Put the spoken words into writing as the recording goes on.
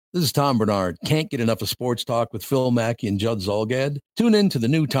This is Tom Bernard. Can't get enough of sports talk with Phil Mackey and Judd Zolgad? Tune in to the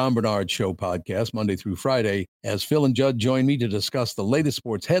new Tom Bernard Show podcast Monday through Friday as Phil and Judd join me to discuss the latest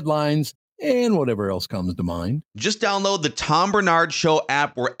sports headlines and whatever else comes to mind. Just download the Tom Bernard Show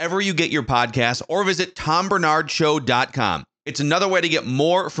app wherever you get your podcasts or visit tombernardshow.com. It's another way to get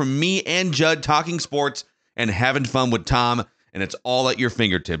more from me and Judd talking sports and having fun with Tom, and it's all at your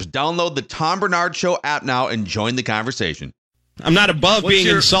fingertips. Download the Tom Bernard Show app now and join the conversation. I'm not above being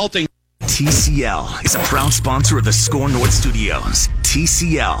insulting. TCL is a proud sponsor of the Score North Studios.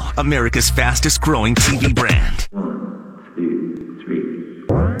 TCL, America's fastest growing TV brand. 1,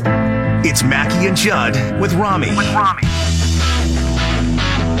 2, 3. It's Mackey and Judd with Rami. Base hit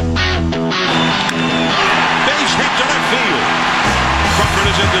to left field. Crawford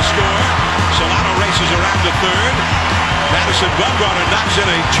is in to score. Solano races around to third. Madison Bumgarner knocks in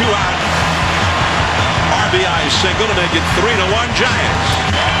a 2-out RBI single to make it 3-1 Giants.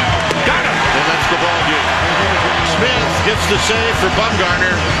 Got him! And that's the ball game. Smith gets the save for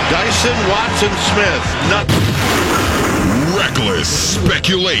Bumgarner. Dyson Watson Smith. Reckless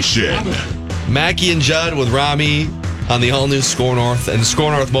speculation. Mackey and Judd with Rami on the all-new Score North and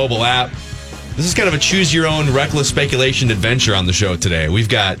Score North mobile app. This is kind of a choose-your-own reckless speculation adventure on the show today. We've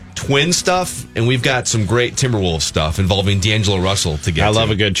got Twin stuff, and we've got some great Timberwolves stuff involving D'Angelo Russell to get I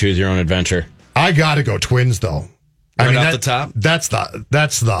love a good choose-your-own adventure. I got to go Twins, though. Right off the top? That's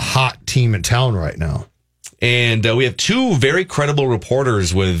the hot team in town right now. And we have two very credible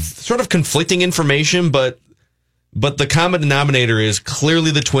reporters with sort of conflicting information, but the common denominator is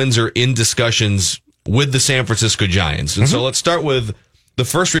clearly the Twins are in discussions with the San Francisco Giants. And so let's start with the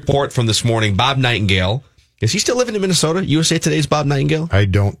first report from this morning. Bob Nightingale. Is he still living in Minnesota? USA Today's Bob Nightingale? I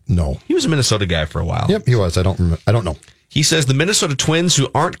don't know. He was a Minnesota guy for a while. Yep, he was. I don't know. He says the Minnesota Twins, who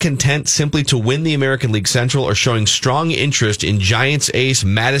aren't content simply to win the American League Central, are showing strong interest in Giants ace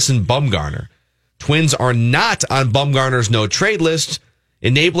Madison Bumgarner. Twins are not on Bumgarner's no-trade list,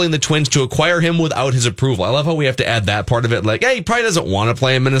 enabling the Twins to acquire him without his approval. I love how we have to add that part of it. Like, hey, he probably doesn't want to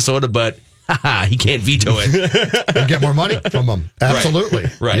play in Minnesota, but he can't veto it. And get more money from him. Absolutely.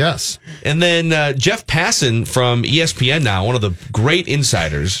 Right. Yes. And then Jeff Passan from ESPN now, one of the great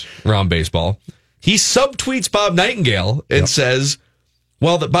insiders around baseball, he subtweets Bob Nightingale and says,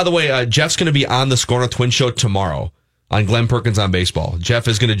 well, by the way, Jeff's going to be on the Score North Twin Show tomorrow on Glenn Perkins on Baseball. Jeff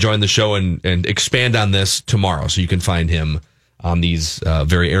is going to join the show and expand on this tomorrow, so you can find him on these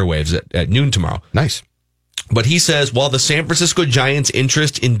very airwaves at noon tomorrow. Nice. But he says, while the San Francisco Giants'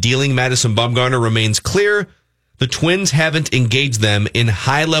 interest in dealing Madison Bumgarner remains clear, the Twins haven't engaged them in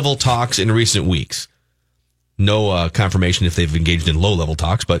high-level talks in recent weeks. No confirmation if they've engaged in low-level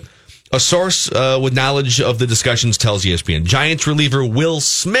talks, but a source with knowledge of the discussions tells ESPN Giants reliever Will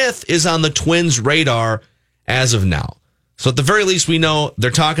Smith is on the Twins' radar as of now. So at the very least, we know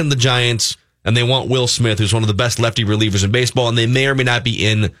they're talking to the Giants, and they want Will Smith, who's one of the best lefty relievers in baseball, and they may or may not be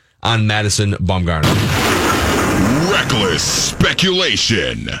in on Madison Bumgarner. Reckless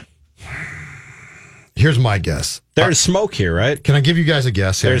speculation. Here's my guess. There's smoke here, right? Can I give you guys a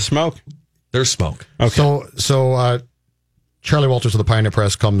guess here? There's smoke. There's smoke. Okay. So Charlie Walters of the Pioneer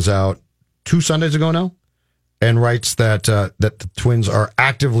Press comes out 2 Sundays ago now and writes that the Twins are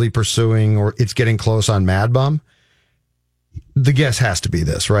actively pursuing, or it's getting close on Mad Bum. The guess has to be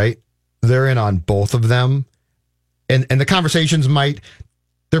this, right? They're in on both of them. And the conversations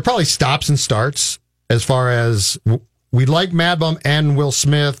there are probably stops and starts as far as we like Mad Bum and Will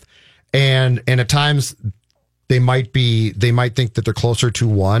Smith. And at times they might think that they're closer to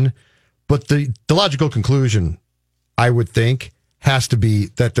one, but the logical conclusion, I would think, has to be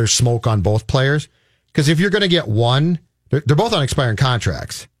that there's smoke on both players. Because if you're going to get one, they're both on expiring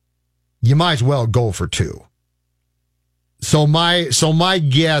contracts. You might as well go for two. So my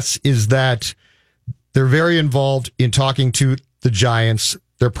guess is that they're very involved in talking to the Giants.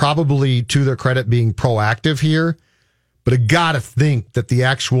 They're probably, to their credit, being proactive here. But I got to think that the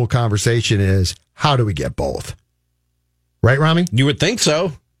actual conversation is, how do we get both? Right, Rami? You would think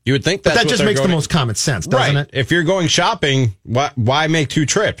so. You would think that's that just makes the most common sense, doesn't it? If you're going shopping, why make 2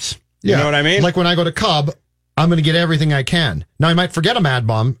 trips? You know what I mean? Like when I go to Cub, I'm going to get everything I can. Now, I might forget a Mad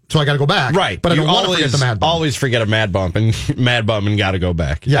Bum, so I got to go back. Right. But I don't want to forget the Mad Bum. Always forget a Mad Bum and got to go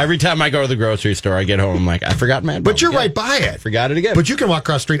back. Yeah. Every time I go to the grocery store, I get home, I'm like, I forgot Mad Bum. But you're right by it. Forgot it again. But you can walk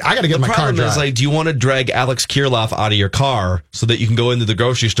across the street. I got to get my car The problem is, drive. do you want to drag Alex Kirilloff out of your car so that you can go into the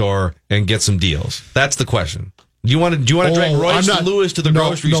grocery store and get some deals? That's the question. Do you want to drag Royce Lewis to the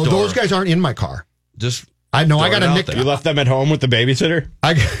grocery store? No, those guys aren't in my car. I got to nick. You left them at home with the babysitter?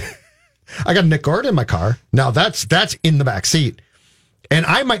 I got Nick Gordon in my car. Now that's in the back seat. And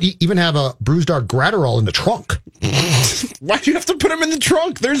I might even have a Bruised-Art Gratterall in the trunk. Why do you have to put him in the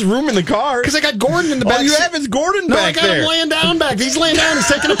trunk? There's room in the car. Because I got Gordon in the back. All you have is Gordon no, back there. I got him laying down back. He's laying down. He's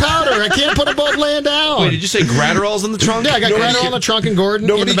taking a powder. I can't put him both laying down. Wait, did you say Gratterall's in the trunk? Yeah, I got Gratterall in the trunk and Gordon in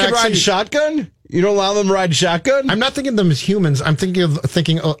the Nobody back can ride seat. shotgun? You don't allow them to ride shotgun? I'm not thinking of them as humans. I'm thinking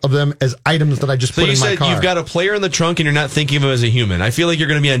of them as items that I just So put you in my said car. you've got a player in the trunk and you're not thinking of him as a human. I feel like you're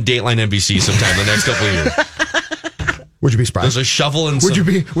going to be on Dateline NBC sometime the next couple of years. Would you be surprised? There's a shovel and Would you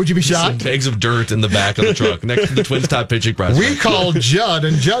be some shocked? bags of dirt in the back of the truck next to the Twins' top pitching prospect. We called Judd,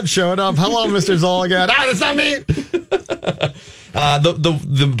 and Judd showed up. Hello, Mr. Zolgad. That's not me.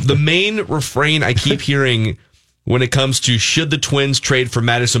 The main refrain I keep hearing when it comes to should the Twins trade for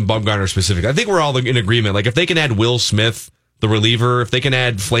Madison Bumgarner specifically, I think we're all in agreement. Like if they can add Will Smith, the reliever, if they can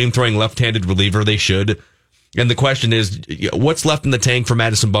add flame-throwing left-handed reliever, they should. And the question is, what's left in the tank for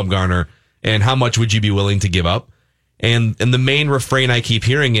Madison Bumgarner, and how much would you be willing to give up? And the main refrain I keep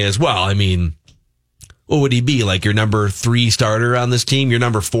hearing is, well, I mean, what would he be? Like your number 3 starter on this team, your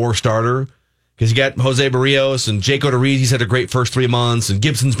number 4 starter? Because you got Jose Barrios and Jake Odorizzi. He's had a great first 3 months, and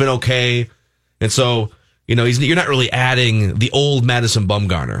Gibson's been okay. And so, you know, you're not really adding the old Madison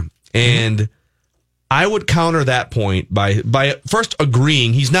Bumgarner. And I would counter that point by first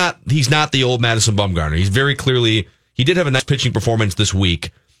agreeing he's not the old Madison Bumgarner. He's very clearly, he did have a nice pitching performance this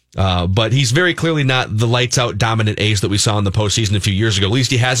week. But he's very clearly not the lights out dominant ace that we saw in the postseason a few years ago. At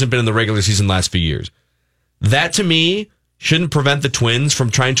least he hasn't been in the regular season the last few years. That to me shouldn't prevent the Twins from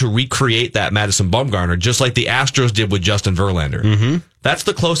trying to recreate that Madison Bumgarner, just like the Astros did with Justin Verlander. Mm-hmm. That's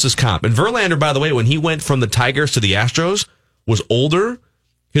the closest comp. And Verlander, by the way, when he went from the Tigers to the Astros, was older.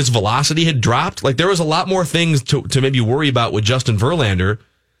 His velocity had dropped. Like there was a lot more things to maybe worry about with Justin Verlander.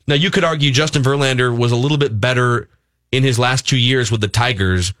 Now you could argue Justin Verlander was a little bit better in his last 2 years with the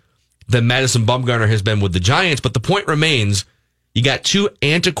Tigers than Madison Bumgarner has been with the Giants. But the point remains, you got 2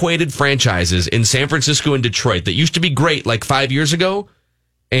 antiquated franchises in San Francisco and Detroit that used to be great like 5 years ago,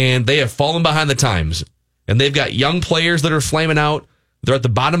 and they have fallen behind the times. And they've got young players that are flaming out. They're at the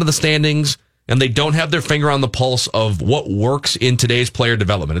bottom of the standings, and they don't have their finger on the pulse of what works in today's player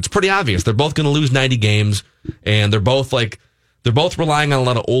development. It's pretty obvious. They're both going to lose 90 games, and they're both relying on a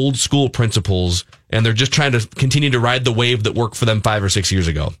lot of old school principles, and they're just trying to continue to ride the wave that worked for them 5 or 6 years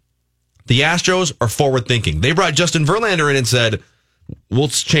ago. The Astros are forward thinking. They brought Justin Verlander in and said, we'll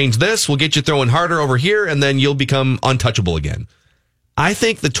change this, we'll get you throwing harder over here, and then you'll become untouchable again. I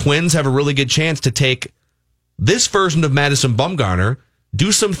think the Twins have a really good chance to take this version of Madison Bumgarner,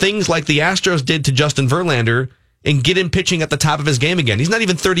 do some things like the Astros did to Justin Verlander, and get him pitching at the top of his game again. He's not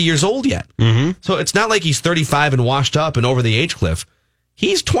even 30 years old yet. Mm-hmm. So it's not like he's 35 and washed up and over the age cliff.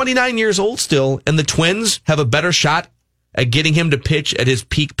 He's 29 years old still, and the Twins have a better shot at getting him to pitch at his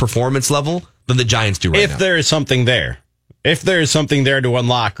peak performance level than the Giants do right now. If there is something there. If there is something there to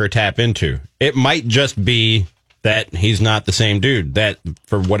unlock or tap into, it might just be that he's not the same dude. That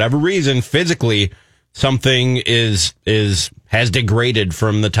for whatever reason, physically, something has degraded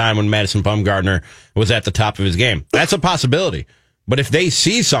from the time when Madison Bumgarner was at the top of his game. That's a possibility. But if they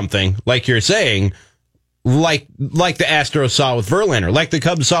see something, like you're saying, like the Astros saw with Verlander, like the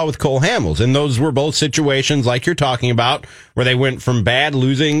Cubs saw with Cole Hamels, and those were both situations like you're talking about, where they went from bad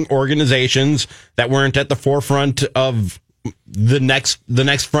losing organizations that weren't at the forefront of the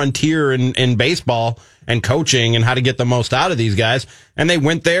next frontier in baseball and coaching and how to get the most out of these guys. And they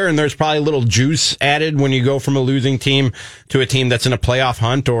went there, and there's probably a little juice added when you go from a losing team to a team that's in a playoff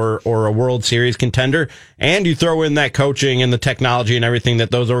hunt or a World Series contender. And you throw in that coaching and the technology and everything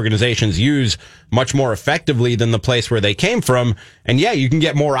that those organizations use much more effectively than the place where they came from. And yeah, you can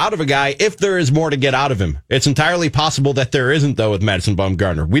get more out of a guy if there is more to get out of him. It's entirely possible that there isn't, though, with Madison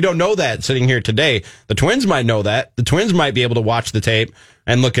Bumgarner. We don't know that sitting here today. The Twins might know that. The Twins might be able to watch the tape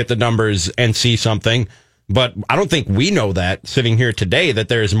and look at the numbers and see something. But I don't think we know that sitting here today, that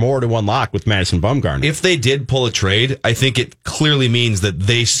there is more to unlock with Madison Bumgarner. If they did pull a trade, I think it clearly means that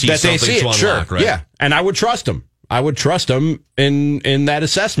they see something to unlock, sure. Right? Yeah, and I would trust them. I would trust them in that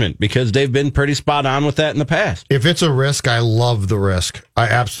assessment because they've been pretty spot on with that in the past. If it's a risk, I love the risk. I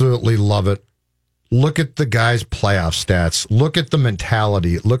absolutely love it. Look at the guy's playoff stats. Look at the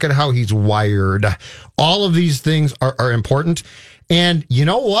mentality. Look at how he's wired. All of these things are important. And you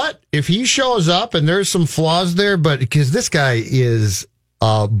know what? If he shows up and there's some flaws there, but because this guy is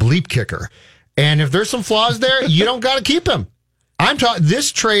a bleep kicker, and if there's some flaws there, you don't got to keep him. I'm talking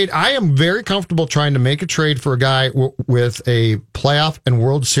this trade. I am very comfortable trying to make a trade for a guy with a playoff and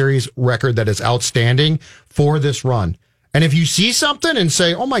World Series record that is outstanding for this run. And if you see something and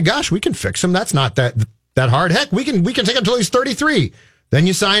say, "Oh my gosh, we can fix him," that's not that hard. Heck, we can take him until he's 33. Then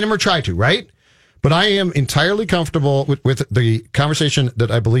you sign him or try to, right? But I am entirely comfortable with the conversation that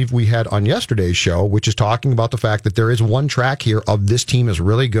I believe we had on yesterday's show, which is talking about the fact that there is one track here of this team is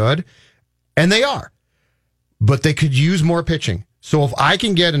really good, and they are. But they could use more pitching. So if I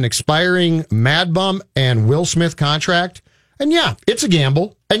can get an expiring Mad Bum and Will Smith contract, and yeah, it's a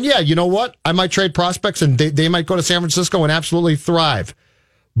gamble. And yeah, you know what? I might trade prospects and they might go to San Francisco and absolutely thrive.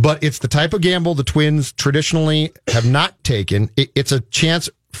 But it's the type of gamble the Twins traditionally have not taken. It's a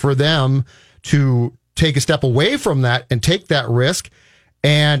chance for them to take a step away from that and take that risk.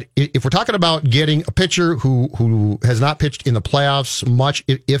 And if we're talking about getting a pitcher who has not pitched in the playoffs much,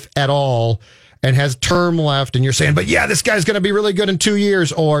 if at all, and has term left, and you're saying, but yeah, this guy's going to be really good in 2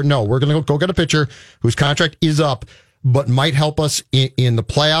 years, or no, we're going to go get a pitcher whose contract is up, but might help us in the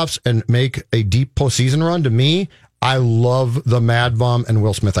playoffs and make a deep postseason run. To me, I love the Mad Bum and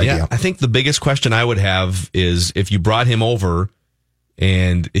Will Smith idea. Yeah, I think the biggest question I would have is if you brought him over,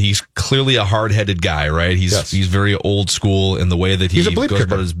 and he's clearly a hard-headed guy, right? He's very old school in the way that he goes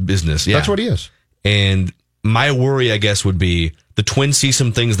about his business. Yeah. That's what he is. And my worry, I guess, would be the Twins see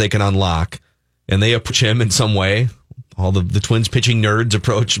some things they can unlock, and they approach him in some way. All the Twins pitching nerds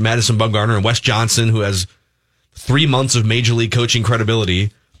approach Madison Bumgarner and Wes Johnson, who has 3 months of major league coaching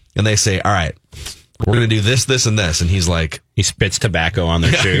credibility, and they say, all right, we're going to do this, this, and this. And he's like... He spits tobacco on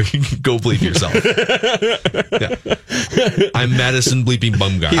their shoe. Go bleep yourself. Yeah. I'm Madison bleeping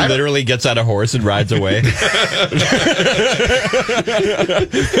Bumgarner. He literally gets on a horse and rides away. That's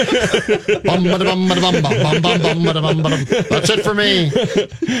it for me.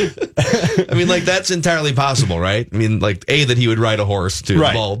 I mean, like, that's entirely possible, right? I mean, like, A, that he would ride a horse to the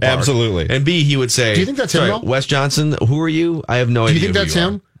ballpark. Absolutely. And B, he would say... Do you think that's him, though? Wes Johnson, who are you? I have no idea. Do you think that's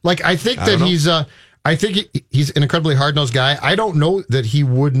him? Like, I think that he's... I think he's an incredibly hard-nosed guy. I don't know that he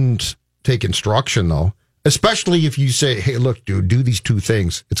wouldn't take instruction, though, especially if you say, hey, look, dude, do these 2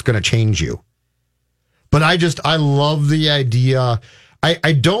 things. It's going to change you. But I love the idea.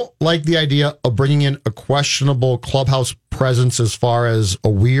 I don't like the idea of bringing in a questionable clubhouse presence as far as a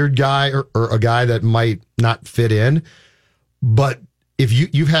weird guy or a guy that might not fit in. But if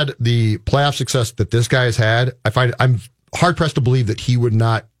you've had the playoff success that this guy has had, I'm hard-pressed to believe that he would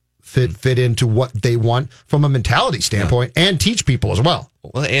not fit into what they want from a mentality standpoint and teach people as well.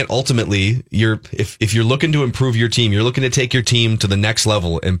 Well, and ultimately, if you're looking to improve your team, you're looking to take your team to the next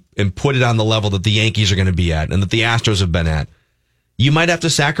level and put it on the level that the Yankees are going to be at and that the Astros have been at. You might have to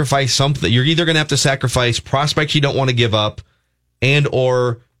sacrifice something. You're either going to have to sacrifice prospects you don't want to give up and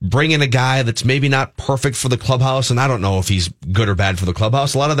or bring in a guy that's maybe not perfect for the clubhouse. And I don't know if he's good or bad for the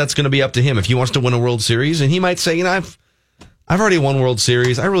clubhouse. A lot of that's going to be up to him. If he wants to win a World Series, and he might say, I've already won World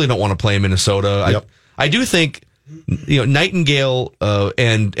Series. I really don't want to play in Minnesota. Yep. I do think, Nightingale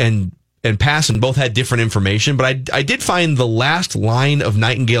and Passan both had different information, but I did find the last line of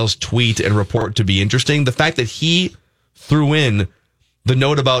Nightingale's tweet and report to be interesting. The fact that he threw in the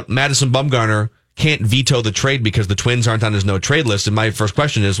note about Madison Bumgarner can't veto the trade because the Twins aren't on his no trade list. And my first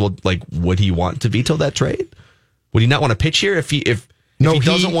question is, well, like, would he want to veto that trade? Would he not want to pitch here if he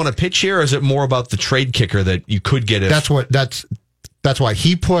doesn't want to pitch here, or is it more about the trade kicker that you could get? That's why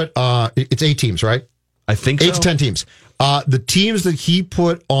he put, it's 8 teams, right? I think 8 to 10 teams. The teams that he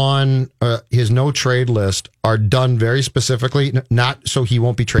put on his no trade list are done very specifically, not so he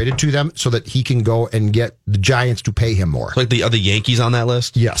won't be traded to them, so that he can go and get the Giants to pay him more. Like the other Yankees on that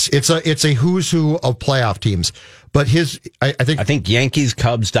list? Yes. It's a who's who of playoff teams. But I think Yankees,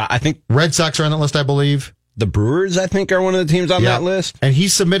 Cubs, I think Red Sox are on that list, I believe. The Brewers, I think, are one of the teams on that list. And he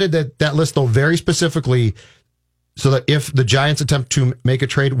submitted that list, though, very specifically so that if the Giants attempt to make a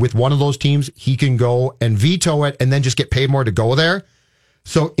trade with one of those teams, he can go and veto it and then just get paid more to go there.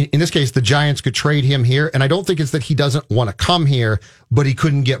 So in this case, the Giants could trade him here. And I don't think it's that he doesn't want to come here, but he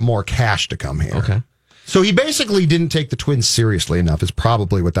couldn't get more cash to come here. Okay. So he basically didn't take the Twins seriously enough is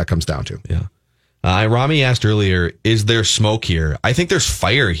probably what that comes down to. Yeah. Rami asked earlier, is there smoke here? I think there's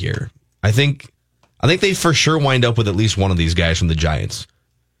fire here. I think they for sure wind up with at least one of these guys from the Giants.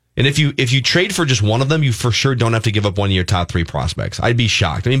 And if you trade for just one of them, you for sure don't have to give up one of your top 3 prospects. I'd be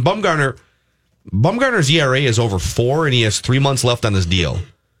shocked. I mean, Bumgarner's ERA is over 4, and he has 3 months left on his deal.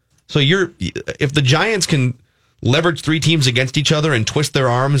 So if the Giants can leverage 3 teams against each other and twist their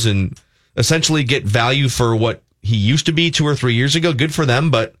arms and essentially get value for what he used to be 2 or 3 years ago, good for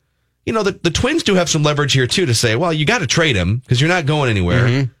them. But the Twins do have some leverage here too to say, well, you got to trade him because you're not going anywhere.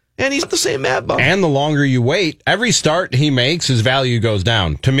 Mm-hmm. And he's the same Mad Bum. And the longer you wait, every start he makes, his value goes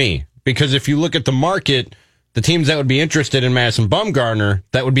down, to me. Because if you look at the market, the teams that would be interested in Madison Bumgarner,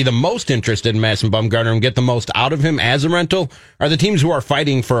 that would be the most interested in Madison Bumgarner and get the most out of him as a rental, are the teams who are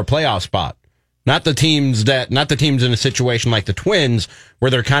fighting for a playoff spot. Not the teams in a situation like the Twins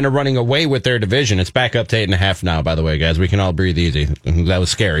where they're kind of running away with their division. It's back up to 8.5 now, by the way, guys. We can all breathe easy. That was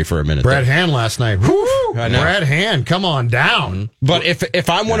scary for a minute. Brad Hand last night. Woo! I know. Brad Hand, come on down. But if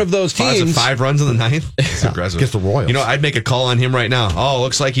I'm one of those Was it teams, 5 runs in the ninth? It's aggressive. Against the Royals. You know, I'd make a call on him right now. Oh,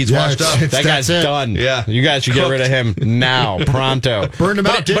 looks like he's washed up. that guy's done. Yeah. You guys should get rid of him now, pronto. Burned him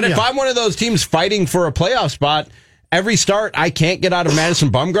out, didn't But if ya? I'm one of those teams fighting for a playoff spot, every start I can't get out of Madison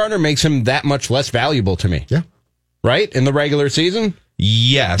Bumgarner makes him that much less valuable to me. Yeah. Right? In the regular season?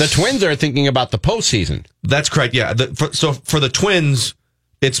 Yes. The Twins are thinking about the postseason. That's correct. Yeah. So for the Twins,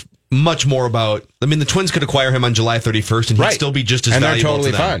 it's much more about. I mean, the Twins could acquire him on July 31st, and he'd still be just as and they're valuable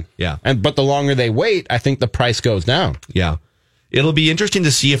totally to them. fine. Yeah. But the longer they wait, I think the price goes down. Yeah. It'll be interesting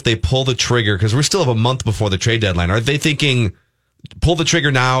to see if they pull the trigger because we still have a month before the trade deadline. Are they thinking pull the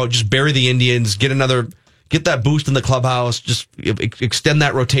trigger now, just bury the Indians, get that boost in the clubhouse, just extend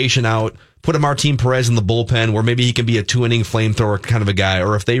that rotation out, put a Martin Perez in the bullpen where maybe he can be a 2-inning flamethrower kind of a guy,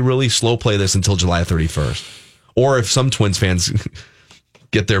 or if they really slow play this until July 31st. Or if some Twins fans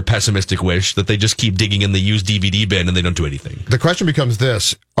get their pessimistic wish that they just keep digging in the used DVD bin and they don't do anything. The question becomes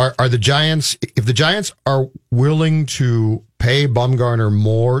this. Are the Giants, if the Giants are willing to pay Bumgarner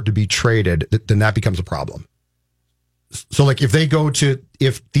more to be traded, then that becomes a problem. So, like, if the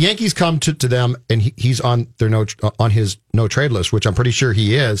Yankees come to them and he's on his no trade list, which I'm pretty sure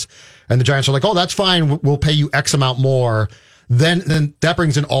he is, and the Giants are like, oh, that's fine, we'll pay you X amount more, then that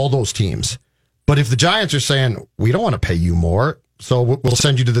brings in all those teams. But if the Giants are saying, we don't want to pay you more, so we'll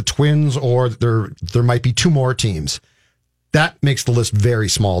send you to the Twins, or there might be 2 more teams, that makes the list very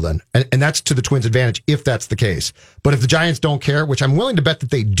small then. And that's to the Twins' advantage if that's the case. But if the Giants don't care, which I'm willing to bet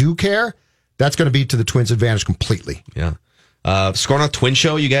that they do care, that's going to be to the Twins' advantage completely. Yeah. Score North Twin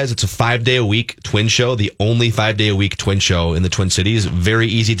Show, you guys. It's a 5-day-a-week Twin Show, the only 5-day-a-week Twin Show in the Twin Cities. Very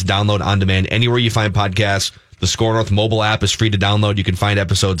easy to download on demand anywhere you find podcasts. The Score North mobile app is free to download. You can find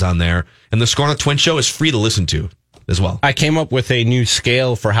episodes on there. And the Score North Twin Show is free to listen to as well. I came up with a new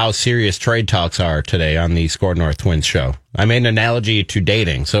scale for how serious trade talks are today on the Score North Twins show. I made an analogy to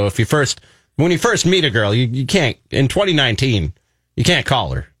dating. So when you first meet a girl, you can't, in 2019, you can't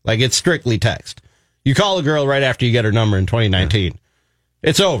call her. Like, it's strictly text. You call a girl right after you get her number in 2019.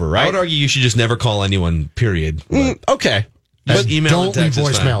 It's over, right? I would argue you should just never call anyone, period. Okay. But email don't and text leave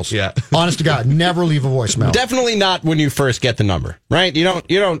is fine. voicemails. Yeah. Honest to God, never leave a voicemail. Definitely not when you first get the number, right? You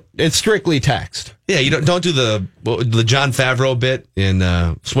don't, it's strictly text. Yeah, you don't do the John Favreau bit in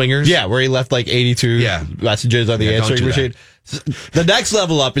Swingers. Yeah, where he left like 82 messages on the answering machine. The next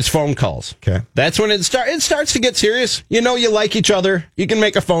level up is phone calls. Okay. That's when it starts to get serious. You know you like each other. You can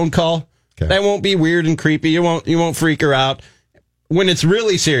make a phone call. Okay. That won't be weird and creepy. You won't freak her out. When it's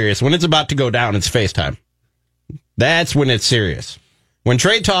really serious, when it's about to go down, it's FaceTime. That's when it's serious. When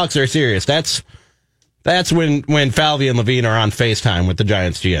trade talks are serious, that's when Falvey and Levine are on FaceTime with the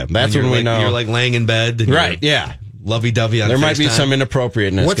Giants GM. That's when we know. You're like laying in bed. Right, yeah. Lovey-dovey on There FaceTime. might be some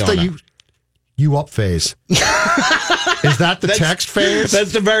inappropriateness What's going the on. you up phase? Is that the text phase?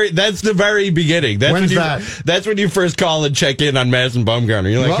 That's the very beginning. When's that? That's when you first call and check in on Madison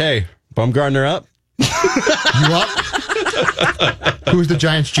Bumgarner. You're like, hey, Bumgarner up? You up? Who's the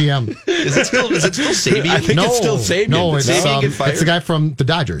Giants GM? Is it still Sabian? I think it's still Sabian. No, Did it's Sabian get fired? the guy from the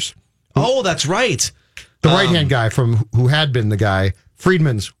Dodgers. Oh, that's right. The right-hand guy who had been the guy,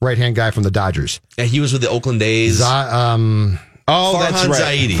 Friedman's right-hand guy from the Dodgers. Yeah, he was with the Oakland A's. Oh, that's Farhan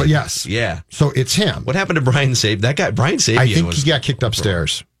right. Zaidi. Yes. Yeah. So it's him. What happened to Brian Sabian? That guy, Brian Sabian. I think he got kicked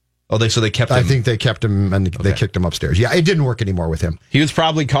upstairs. Oh, they kept him. I think they kept him and they kicked him upstairs. Yeah, it didn't work anymore with him. He was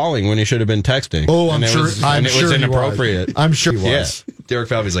probably calling when he should have been texting. Oh, I'm And it sure. was- I'm and it sure was he inappropriate. was. I'm sure he was. Yeah. Derek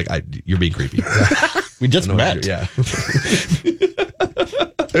Falvey's like, you're being creepy. We just met. Yeah.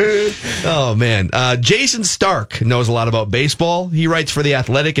 Oh, man. Jason Stark knows a lot about baseball. He writes for The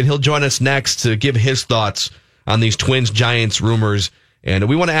Athletic, and he'll join us next to give his thoughts on these Twins-Giants rumors. And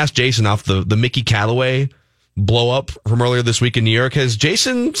we want to ask Jason off the Mickey Callaway blow up from earlier this week in New York. Has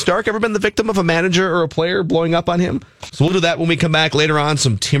Jason Stark ever been the victim of a manager or a player blowing up on him? So we'll do that when we come back later on.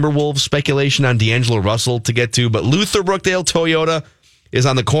 Some Timberwolves speculation on D'Angelo Russell to get to. But Luther Brookdale Toyota is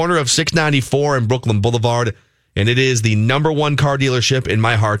on the corner of 694 and Brooklyn Boulevard. And it is the #1 car dealership in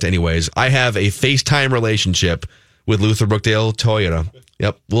my heart anyways. I have a FaceTime relationship with Luther Brookdale Toyota.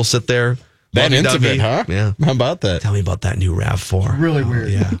 Yep. We'll sit there. That lovey-dovey. intimate, huh? Yeah. How about that? Tell me about that new RAV4. Really weird.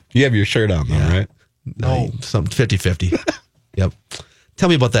 Yeah. You have your shirt on, though, right? No. Some 50-50. Yep. Tell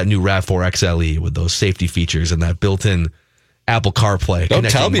me about that new RAV4 XLE with those safety features and that built-in Apple CarPlay. Don't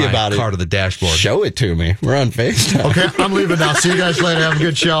tell me connecting my about it. car to the dashboard. Show it to me. We're on FaceTime. Okay, I'm leaving now. See you guys later. Have a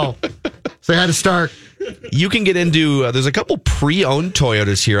good show. Say hi to Stark. you can get into, there's a couple pre-owned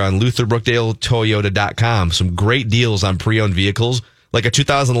Toyotas here on LutherBrookdaleToyota.com. Some great deals on pre-owned vehicles, like a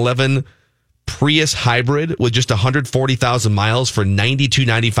 2011 Prius hybrid with just 140,000 miles for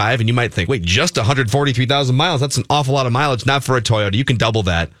 $92.95. And you might think, wait, just 143,000 miles? That's an awful lot of mileage. Not for a Toyota. You can double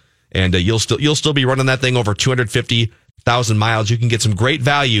that, and you'll still be running that thing over 250,000 miles. You can get some great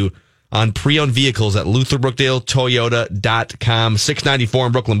value on pre-owned vehicles at LutherBrookdaleToyota.com, 694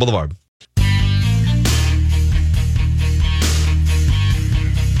 on Brooklyn Boulevard.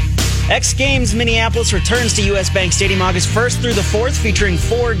 X Games Minneapolis returns to U.S. Bank Stadium August 1st through the 4th, featuring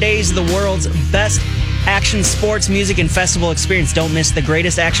 4 days of the world's best action sports, music, and festival experience. Don't miss the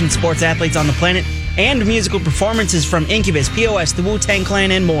greatest action sports athletes on the planet and musical performances from Incubus, POS, the Wu-Tang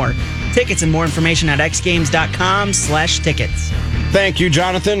Clan, and more. Tickets and more information at xgames.com/tickets. Thank you,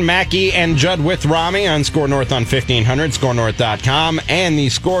 Jonathan, Mackey, and Judd with Rami on Score North on 1500, scorenorth.com, and the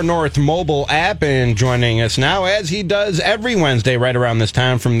Score North mobile app. And joining us now, as he does every Wednesday right around this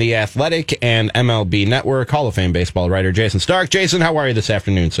time from the Athletic and MLB Network, Hall of Fame baseball writer Jayson Stark. Jason, how are you this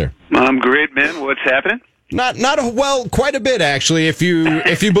afternoon, sir? I'm great, man. What's happening? Quite a bit, actually. If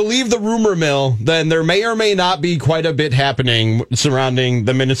you believe the rumor mill, then there may or may not be quite a bit happening surrounding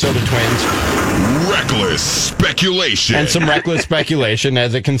the Minnesota Twins. Reckless speculation. And some reckless speculation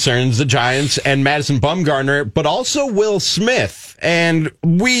as it concerns the Giants and Madison Bumgarner, but also Will Smith. And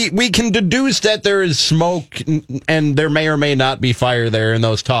we can deduce that there is smoke and there may or may not be fire there in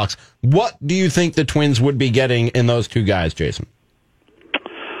those talks. What do you think the Twins would be getting in those two guys, Jason?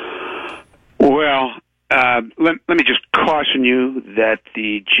 Well, let me just caution you that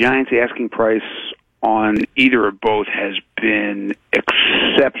the Giants' asking price on either or both has been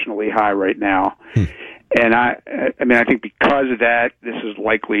exceptionally high right now. And I think because of that, this is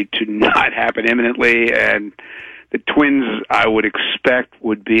likely to not happen imminently. And the Twins, I would expect,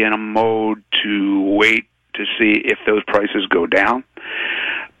 would be in a mode to wait to see if those prices go down.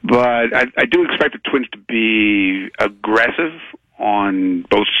 But I do expect the Twins to be aggressive on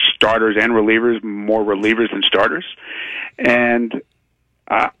both starters and relievers, more relievers than starters. And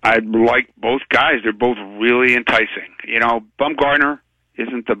I like both guys. They're both really enticing. You know, Bumgarner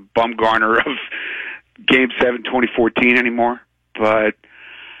isn't the Bumgarner of Game 7 2014 anymore, but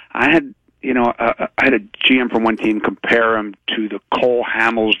I had a GM from one team compare him to the Cole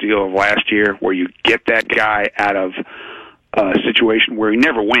Hamels deal of last year, where you get that guy out of a situation where he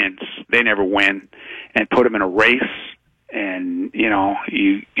never wins, they never win, and put him in a race, and you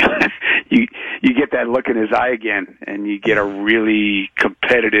get that look in his eye again, and you get a really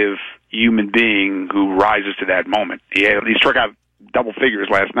competitive human being who rises to that moment. He struck out double figures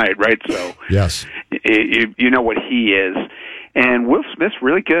last night, right? So yes, you know what he is. And Will Smith's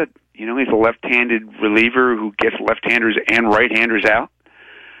really good. You know, he's a left-handed reliever who gets left-handers and right-handers out,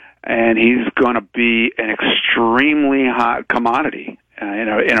 and he's going to be an extremely hot commodity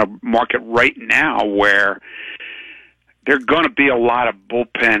in a market right now where there are going to be a lot of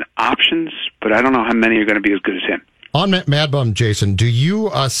bullpen options, but I don't know how many are going to be as good as him. On Mad Bum, Jason, do you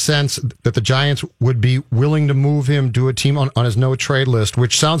sense that the Giants would be willing to move him to a team on his no-trade list,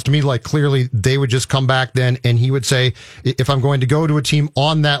 which sounds to me like clearly they would just come back then and he would say, if I'm going to go to a team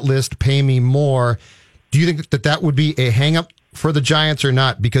on that list, pay me more. Do you think that would be a hang-up for the Giants or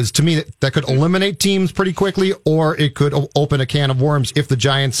not? Because to me, that could eliminate teams pretty quickly, or it could open a can of worms if the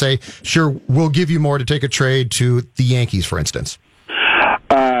Giants say, sure, we'll give you more to take a trade to the Yankees, for instance.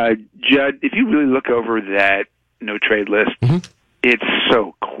 Judd, if you really look over that no-trade list, it's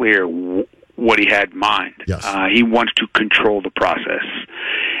so clear what he had in mind. Yes. He wants to control the process.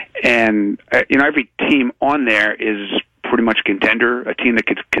 And, every team on there is pretty much a contender, a team that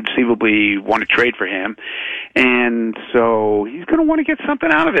could conceivably want to trade for him. And so he's going to want to get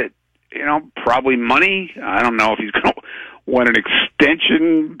something out of it. Probably money. I don't know if he's going to want an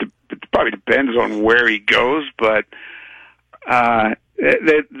extension. It probably depends on where he goes, but the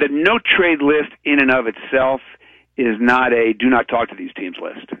no-trade list in and of itself is not a do not talk to these teams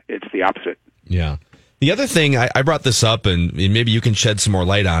list. It's the opposite. Yeah. The other thing, I brought this up, and maybe you can shed some more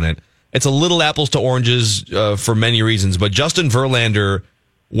light on it. It's a little apples to oranges for many reasons, but Justin Verlander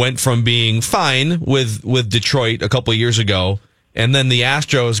went from being fine with Detroit a couple of years ago, and then the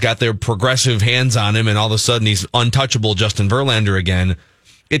Astros got their progressive hands on him, and all of a sudden he's untouchable Justin Verlander again.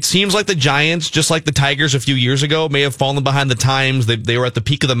 It seems like the Giants, just like the Tigers a few years ago, may have fallen behind the times. They were at the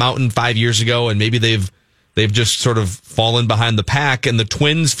peak of the mountain 5 years ago, and maybe they've just sort of fallen behind the pack, and the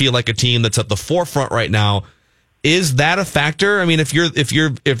Twins feel like a team that's at the forefront right now. Is that a factor? I mean, if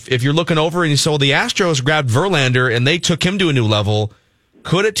you're looking over and you saw the Astros grabbed Verlander and they took him to a new level,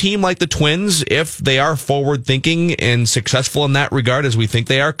 Could a team like the Twins, if they are forward-thinking and successful in that regard as we think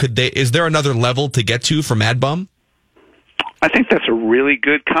they are, is there another level to get to for Mad Bum? I think that's a really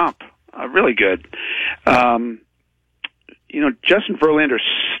good comp. Really good. Justin Verlander's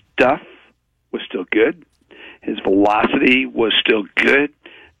stuff was still good. His velocity was still good.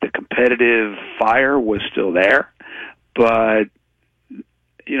 The competitive fire was still there. But,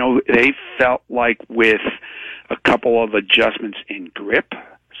 they felt like with a couple of adjustments in grip,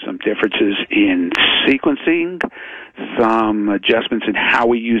 some differences in sequencing, some adjustments in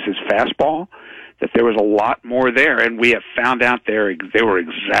how he uses fastball, that there was a lot more there, and we have found out they were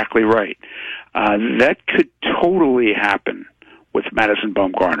exactly right. That could totally happen with Madison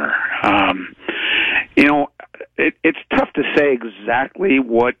Bumgarner. It's tough to say exactly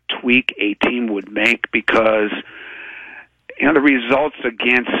what tweak a team would make because the results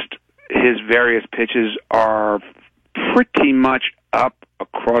against his various pitches are pretty much up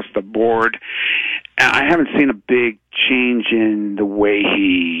across the board. I haven't seen a big change in the way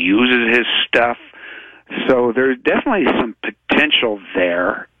he uses his stuff. So there's definitely some potential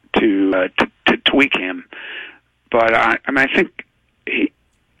there to tweak him. But I think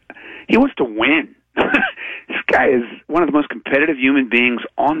he wants to win. This guy is one of the most competitive human beings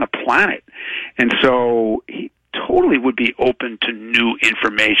on the planet. And so he totally would be open to new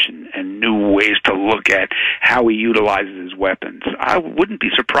information and new ways to look at how he utilizes his weapons. I wouldn't be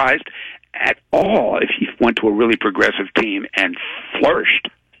surprised at all if he went to a really progressive team and flourished.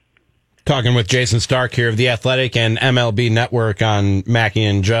 Talking with Jason Stark here of The Athletic and MLB Network on Mackey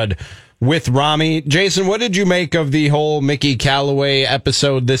and Judd with Rami. Jason, what did you make of the whole Mickey Callaway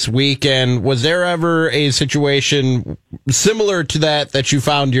episode this week? And was there ever a situation similar to that you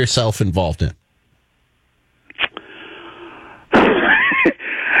found yourself involved in?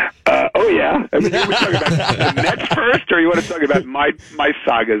 Oh, yeah. I mean, you want to talk about the Mets first, or you want to talk about my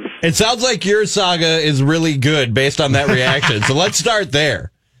sagas? It sounds like your saga is really good based on that reaction. So let's start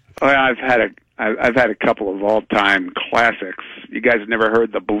there. Well, I've had a couple of all-time classics. You guys have never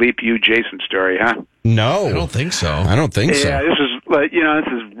heard the Bleep You Jason story, huh? No, I don't think so. Yeah, this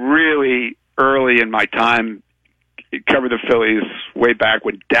is really early in my time. Covered the Phillies way back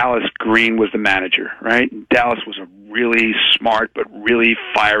when Dallas Green was the manager, right? Dallas was a really smart but really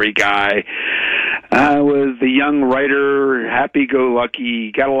fiery guy. Was the young writer,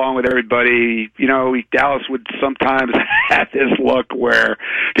 happy-go-lucky, got along with everybody. Dallas would sometimes have this look where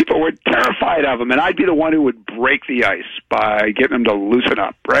people were terrified of him, and I'd be the one who would break the ice by getting him to loosen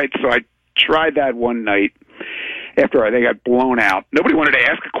up, right? So I tried that one night after they got blown out. Nobody wanted to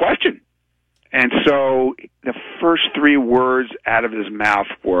ask a question. And so the first three words out of his mouth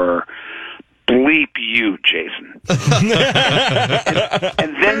were, "Bleep you, Jason."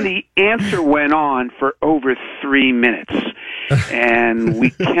 and then the answer went on for over 3 minutes. And we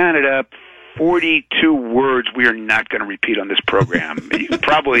counted up 42 words we are not going to repeat on this program. You can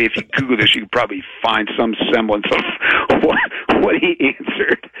probably, if you Google this, you can probably find some semblance of what he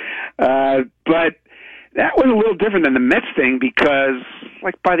answered. But that was a little different than the Mets thing because,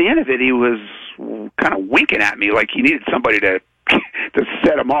 by the end of it, he was kind of winking at me like he needed somebody to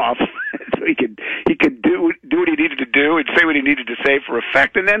set him off so he could do what he needed to do and say what he needed to say for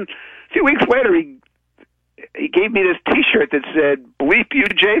effect. And then a few weeks later, he gave me this T-shirt that said "Bleep You,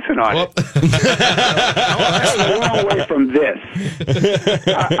 Jason" on it. I was a long way from this.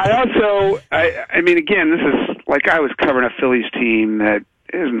 I mean, again, this is like I was covering a Phillies team that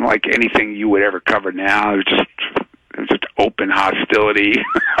isn't like anything you would ever cover now. It was just open hostility.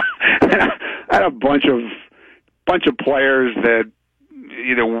 I had a bunch of players that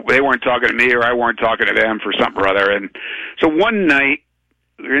either they weren't talking to me or I weren't talking to them for something or other. And so one night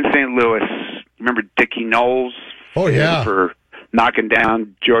we were in St. Louis. Remember Dickie Knowles? Oh yeah, for knocking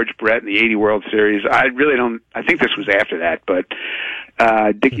down George Brett in the '80 World Series. I think this was after that, but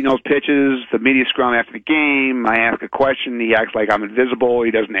Dickie Knowles pitches, the media scrum after the game. I ask a question. He acts like I'm invisible.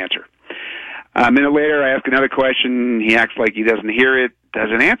 He doesn't answer. A minute later, I ask another question. He acts like he doesn't hear it,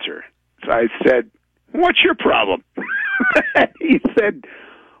 doesn't answer. So I said, "What's your problem?" He said,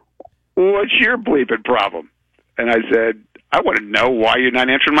 "What's your bleeping problem?" And I said, "I want to know why you're not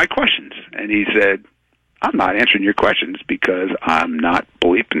answering my questions." And he said, "I'm not answering your questions because I'm not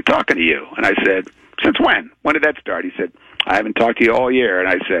bleeping talking to you." And I said, "Since when? When did that start?" He said, "I haven't talked to you all year." And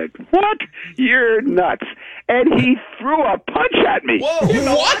I said, "What? You're nuts." And he threw a punch at me in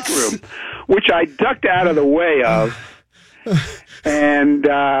the locker room, which I ducked out of the way of. And,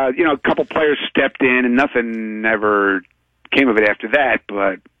 a couple players stepped in, and nothing ever came of it after that.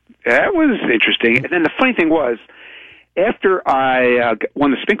 But that was interesting. And then the funny thing was, after I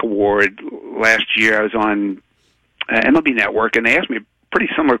won the Spink Award last year, I was on MLB Network, and they asked me to pretty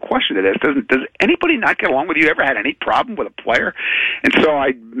similar question to this. Does anybody not get along with you? Ever had any problem with a player? And so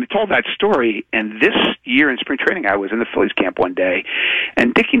I told that story, and this year in spring training, I was in the Phillies camp one day,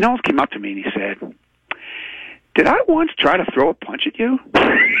 and Dickie Knowles came up to me and he said, "Did I once try to throw a punch at you?"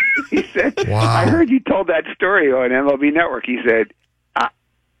 He said, Wow. "I heard you told that story on MLB Network." He said,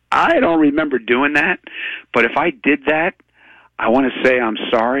 I don't remember doing that, but if I did that, I want to say I'm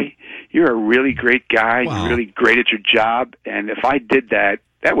sorry. You're a really great guy. Wow. You're really great at your job. And if I did that,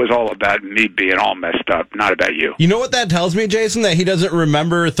 that was all about me being all messed up, not about you. You know what that tells me, Jason? That he doesn't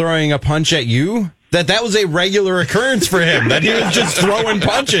remember throwing a punch at you? That was a regular occurrence for him. That he was just throwing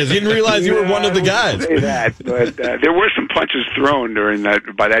punches. He didn't realize you were one of the guys. I wouldn't say that, but there were some punches thrown during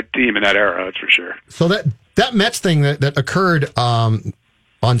that by that team in that era, that's for sure. So that Mets thing that occurred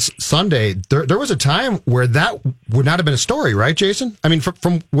on Sunday, there was a time where that would not have been a story, right, Jason? I mean,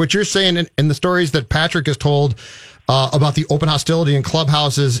 from what you're saying in the stories that Patrick has told about the open hostility in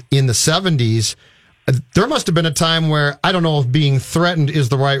clubhouses in the 70s, there must have been a time where, I don't know if being threatened is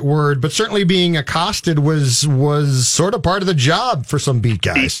the right word, but certainly being accosted was sort of part of the job for some beat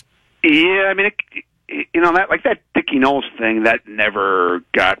guys. Yeah, I mean, that Dickie Knowles thing, that never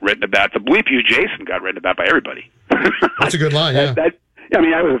got written about. The Bleep You Jason got written about by everybody. That's a good line, yeah. I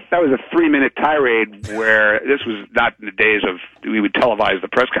mean, that was a 3-minute tirade where this was not in the days of we would televise the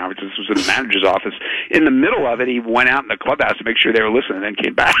press conference. This was in the manager's office. In the middle of it, he went out in the clubhouse to make sure they were listening, and then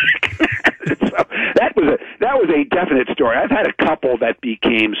came back. So that was a definite story. I've had a couple that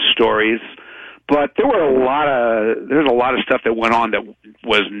became stories, but there's a lot of stuff that went on that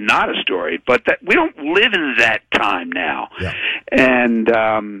was not a story. But that we don't live in that time now, yeah. And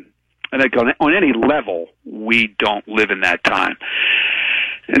like on any level, we don't live in that time.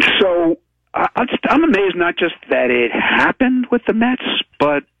 And so I'm amazed not just that it happened with the Mets,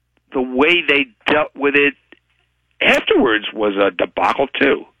 but the way they dealt with it afterwards was a debacle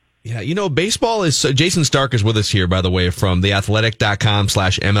too. Yeah, baseball is... Jason Stark is with us here, by the way, from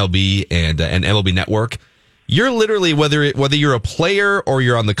theathletic.com/MLB and MLB Network. You're literally, whether you're a player or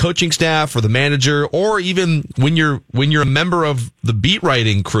you're on the coaching staff or the manager, or even when you're a member of the beat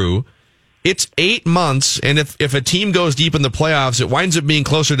writing crew, it's 8 months, and if a team goes deep in the playoffs, it winds up being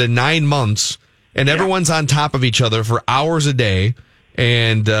closer to 9 months, and everyone's on top of each other for hours a day,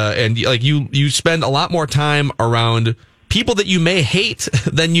 and like you spend a lot more time around people that you may hate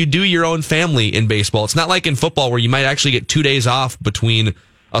than you do your own family in baseball. It's not like in football where you might actually get 2 days off between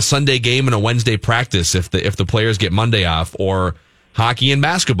a Sunday game and a Wednesday practice if the players get Monday off, or hockey and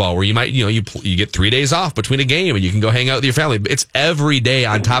basketball where you might, you get 3 days off between a game and you can go hang out with your family. It's every day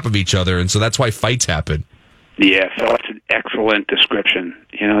on top of each other. And so that's why fights happen. Yeah. So that's an excellent description.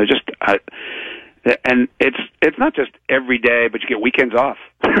 And it's not just every day, but you get weekends off.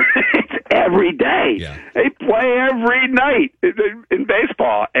 It's every day. Yeah. They play every night in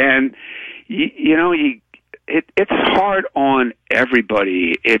baseball. And it's hard on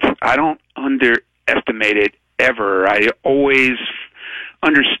everybody. I don't underestimate it ever. I always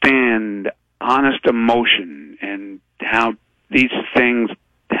understand honest emotion and how these things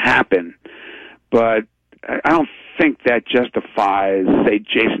happen, but I don't think that justifies, say,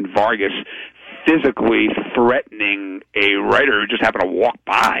 Jason Vargas physically threatening a writer who just happened to walk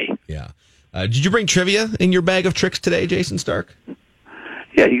by. Yeah. Did you bring trivia in your bag of tricks today, Jason Stark?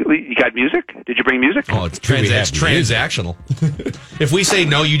 Yeah, you got music? Did you bring music? Oh, it's transactional. If we say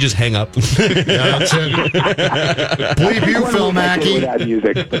no, you just hang up. That's it. Bleep you, Phil Mackey. Without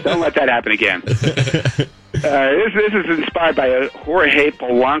music, but don't let that happen again. This is inspired by Jorge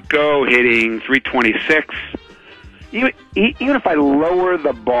Polanco hitting .326. Even if I lower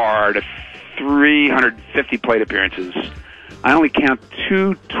the bar to 350 plate appearances, I only count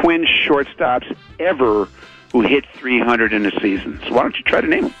 2 Twins shortstops ever who hit 300 in a season. So why don't you try to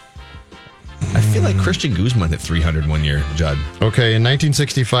name them? I feel like Christian Guzman hit 300 one year, Judd. Okay, in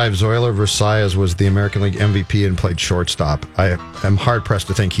 1965, Zoilo Versalles was the American League MVP and played shortstop. I am hard-pressed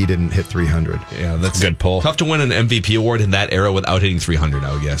to think he didn't hit 300. Yeah, that's a good pull. Tough to win an MVP award in that era without hitting 300,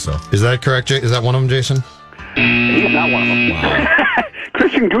 I would guess. So. Is that correct, Jay? Is that one of them, Jason? He's not one of them. Wow.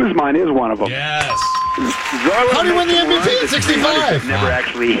 Christian Guzman is one of them. Yes. How did he win the MVP in 65? Never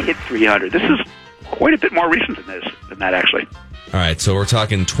actually hit 300. This is quite a bit more recent than that, actually. All right, so we're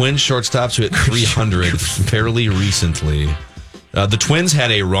talking Twins shortstops who hit 300 fairly recently. The Twins had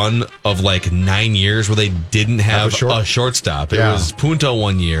a run of like 9 years where they didn't have a shortstop. It was Punto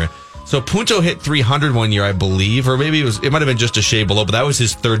one year. So Punto hit 300 one year, I believe, or maybe it might have been just a shade below, but that was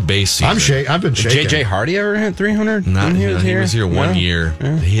his third base season. I've been shaking. JJ Hardy ever hit 300? Not he was here 1 year.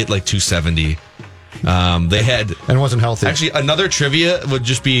 Yeah. He hit like 270. They had, and it wasn't healthy. Actually, another trivia would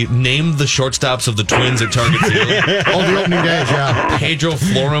just be name the shortstops of the Twins at Target Field. The opening days, yeah. Pedro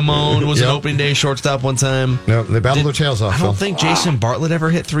Florimon was an opening day shortstop one time. No, they battled their tails off. I don't think Jason Bartlett ever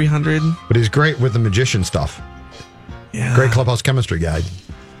hit 300. But he's great with the magician stuff. Yeah. Great clubhouse chemistry guy.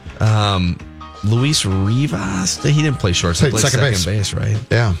 Luis Rivas, he didn't play shortstop. He played second base, right?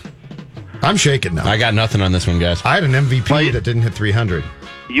 Yeah. I'm shaking now. I got nothing on this one, guys. I had an MVP that didn't hit 300.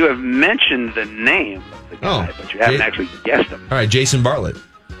 You have mentioned the name of the guy, but you haven't actually guessed him. All right, Jason Bartlett.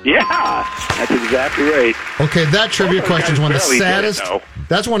 Yeah, that's exactly right. Okay, that trivia question is one of the saddest.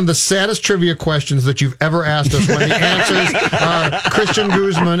 That's one of the saddest trivia questions that you've ever asked us. When the answers are Christian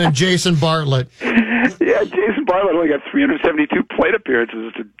Guzman and Jason Bartlett. Yeah, Jason Bartlett only got 372 plate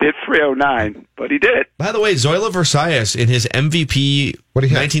appearances to hit 309, but he did it. By the way, Zoila Versailles in his MVP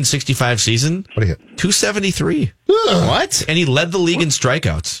 1965 season, what did he hit? 273. What? And he led the league in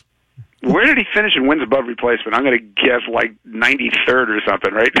strikeouts. Where did he finish in wins above replacement? I'm going to guess like 93rd or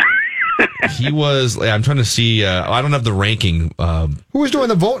something, right? He was, I'm trying to see, I don't have the ranking. Who was doing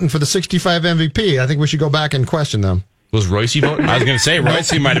the voting for the 65 MVP? I think we should go back and question them. Was Royce voting? I was going to say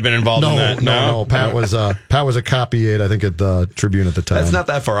Royce might have been involved in that. No. Pat was a copy aide, I think, at the Tribune at the time. That's not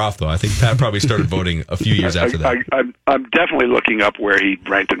that far off, though. I think Pat probably started voting a few years after that. I'm definitely looking up where he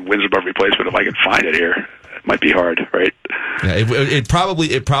ranked in wins above replacement. If I can find it here, it might be hard, right? Yeah, it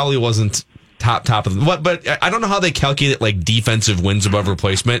probably wasn't top of the, but I don't know how they calculate like defensive wins above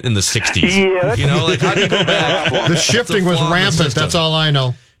replacement in the 60s. Yeah, you know, like how do you go back? The shifting was rampant. That's all I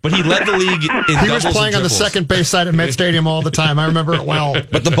know. But he led the league in He was playing on the second base side at Met Stadium all the time. I remember it well.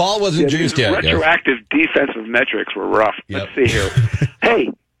 But the ball wasn't juiced yet. Retroactive defensive metrics were rough. Yep. Let's see here. Hey,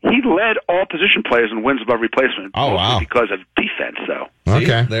 he led all position players in wins above replacement. Oh, wow. Because of defense, though.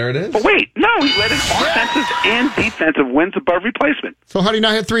 Okay. There it is. But wait, no, he led in offensive and defensive wins above replacement. So how did he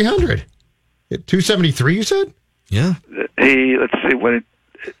not hit 300? Hit 273, you said? Yeah. Hey, let's see what.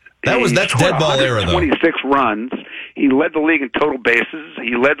 That's dead ball era, though. 26 runs. He led the league in total bases.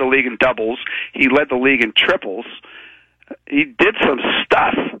 He led the league in doubles. He led the league in triples. He did some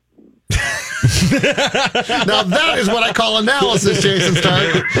stuff. Now that is what I call analysis, Jason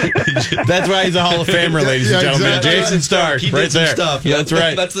Stark. That's why he's a Hall of Famer, ladies and gentlemen. Exactly. Jason Stark, He right did some there. stuff. Yeah, that's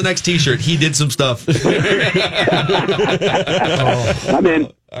right. That's the next T-shirt. He did some stuff. I'm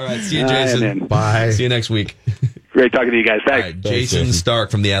in. All right, see you, Jason. I'm in. Bye. See you next week. Great talking to you guys. Thanks. All right, Jason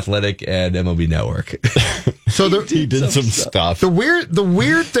Stark from The Athletic and MLB Network. So He did some stuff. The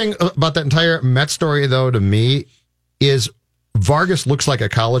weird thing about that entire Met story, though, to me, is Vargas looks like a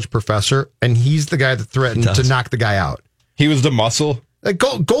college professor, and he's the guy that threatened to knock the guy out. He was the muscle. Like,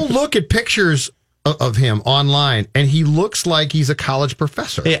 go look at pictures of him online, and he looks like he's a college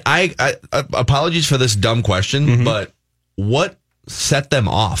professor. Hey, I apologies for this dumb question, but what set them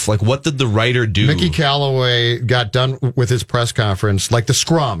off? Like, what did the writer do? Mickey Callaway got done with his press conference, like the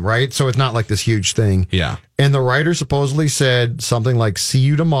scrum, right? So it's not like this huge thing. Yeah. And the writer supposedly said something like, "See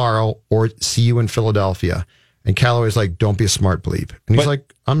you tomorrow," or "See you in Philadelphia." And Callaway's like, "Don't be a smart bleep." And he's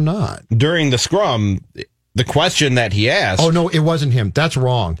like, "I'm not." During the scrum, the question that he asked. Oh, no, it wasn't him. That's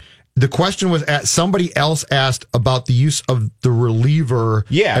wrong. The question was somebody else asked about the use of the reliever.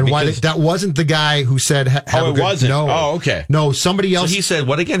 Yeah. And why that wasn't the guy who said, have a good, wasn't. No. Oh, okay. No, somebody else. So he said,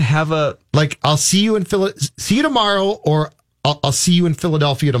 what again? Like, I'll see you in see you tomorrow, or I'll see you in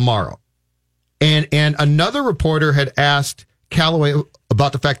Philadelphia tomorrow. And another reporter had asked Callaway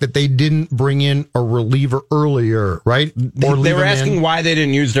about the fact that they didn't bring in a reliever earlier, right? Or They were asking why they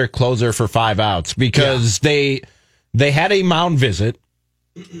didn't use their closer for 5 outs, because they had a mound visit.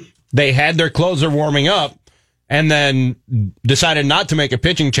 They had their closer warming up, and then decided not to make a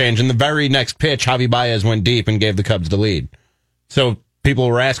pitching change. And the very next pitch, Javi Baez went deep and gave the Cubs the lead. So people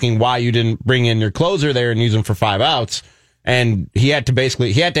were asking why you didn't bring in your closer there and use him for 5 outs. And he had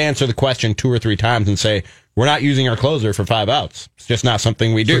to answer the question 2 or 3 times and say, we're not using our closer for 5 outs. It's just not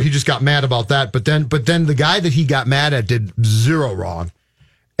something we do. So he just got mad about that. But then the guy that he got mad at did zero wrong.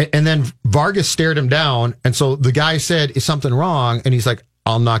 And then Vargas stared him down. And so the guy said, "Is something wrong?" And he's like,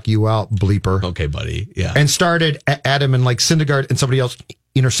 "I'll knock you out, bleeper." Okay, buddy. Yeah. And started at him, and like Syndergaard and somebody else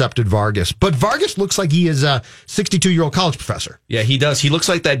intercepted Vargas. But Vargas looks like he is a 62-year-old college professor. Yeah, he does. He looks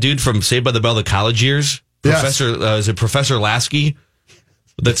like that dude from Saved by the Bell, the college years. Yes. Is it Professor Lasky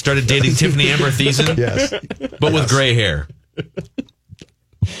that started dating Tiffany Amber Thiessen? Yes. But with gray hair.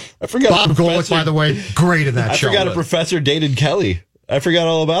 I forgot. Bob Golick, by the way, great in that show. I forgot a professor dated Kelly. I forgot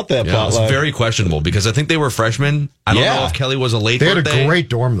all about that Yeah, it was plotline. very questionable because I think they were freshmen. I don't know if Kelly was a late They had birthday. a great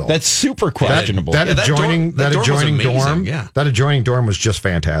dorm, though. That's super questionable. That adjoining dorm was dorm, amazing, yeah. that adjoining dorm was just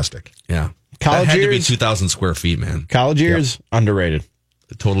fantastic. Yeah. College that had years, to be 2,000 square feet, man. College years, underrated.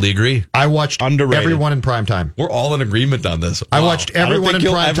 Totally agree. I watched everyone in prime time. We're all in agreement on this. I watched everyone in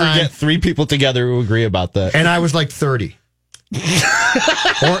prime time. Get 3 people together who agree about that. And I was like 30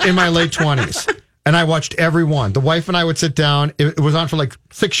 or in my late 20s. And I watched everyone. The wife and I would sit down. It was on for like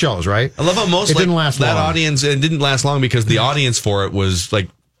 6 shows, right? I love how most it didn't last that long. audience. It didn't last long because the audience for it was like,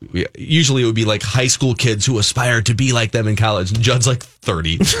 usually it would be like high school kids who aspired to be like them in college. And Judd's like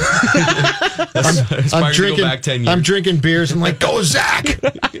 30. I'm drinking. To go back 10 years. I'm drinking beers. I'm like, go Zach.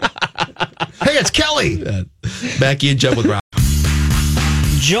 Hey, it's Kelly. Becky and Judd with Rob.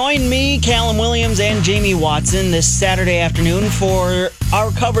 Join me, Callum Williams, and Jamie Watson this Saturday afternoon for our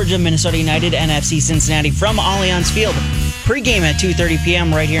coverage of Minnesota United and FC Cincinnati from Allianz Field. Pre-game at 2:30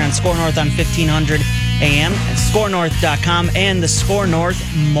 p.m. right here on Score North on 1500 a.m. at scorenorth.com and the Score North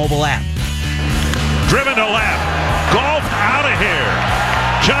mobile app. Driven to left. Golf out of here.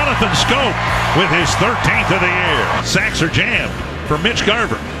 Jonathan Scope with his 13th of the year. Sacks are jammed for Mitch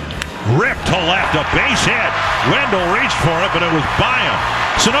Garver. Ripped to left, a base hit. Wendell reached for it, but it was by him.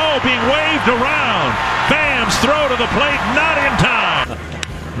 Sano being waved around. Fans throw to the plate, not in time.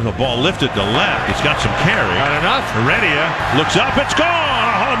 The ball lifted to left. He's got some carry. Not enough. Heredia looks up. It's gone.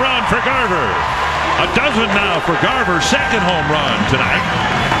 A home run for Garver. A dozen now for Garver's second home run tonight.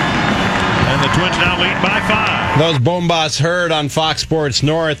 And the Twins now lead by 5. Those Bombas heard on Fox Sports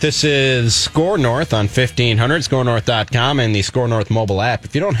North. This is Score North on 1500, scorenorth.com, and the Score North mobile app.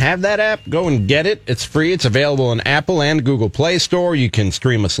 If you don't have that app, go and get it. It's free. It's available in Apple and Google Play Store. You can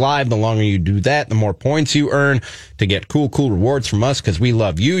stream us live. The longer you do that, the more points you earn to get cool rewards from us because we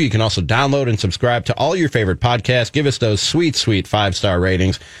love you. You can also download and subscribe to all your favorite podcasts. Give us those sweet 5-star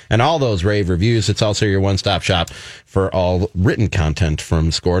ratings and all those rave reviews. It's also your one-stop shop for all written content from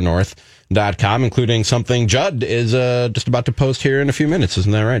scorenorth.com, including something Judd is just about to post here in a few minutes.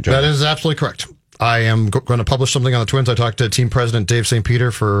 Isn't that right, Judd? That is absolutely correct. I am going to publish something on the Twins. I talked to team president Dave St.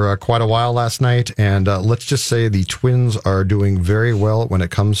 Peter for quite a while last night, and let's just say the Twins are doing very well when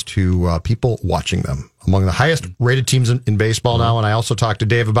it comes to people watching them. Among the highest rated teams in baseball now, and I also talked to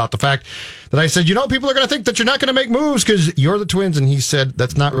Dave about the fact that I said, people are going to think that you're not going to make moves because you're the Twins, and he said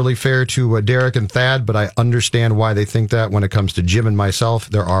that's not really fair to Derek and Thad, but I understand why they think that when it comes to Jim and myself.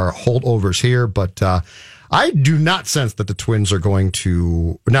 There are holdovers here, but I do not sense that the Twins are going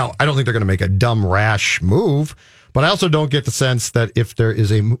to... Now, I don't think they're going to make a dumb, rash move, but I also don't get the sense that if there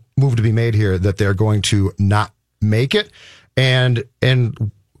is a move to be made here, that they're going to not make it. And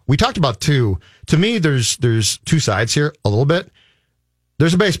we talked about two. To me, there's two sides here a little bit.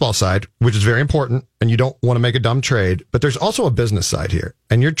 There's a baseball side, which is very important, and you don't want to make a dumb trade, but there's also a business side here.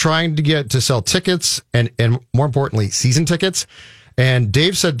 And you're trying to get to sell tickets and more importantly, season tickets. And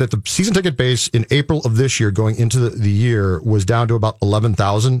Dave said that the season ticket base in April of this year going into the year was down to about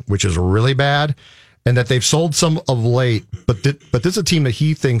 11,000, which is really bad. And that they've sold some of late, but this is a team that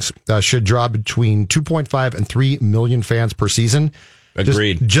he thinks should draw between 2.5 and 3 million fans per season.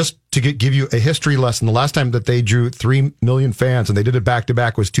 Agreed. Just to give you a history lesson, the last time that they drew 3 million fans, and they did it back to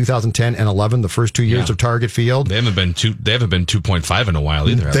back, was 2010 and 11, the first 2 years of Target Field. They haven't been 2.5 in a while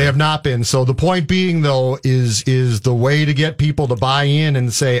either. They have not been. So the point being, though, is the way to get people to buy in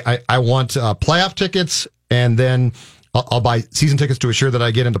and say, I want playoff tickets, and then I'll buy season tickets to assure that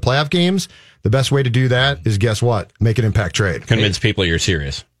I get into playoff games. The best way to do that is, guess what? Make an impact trade. Convince people you're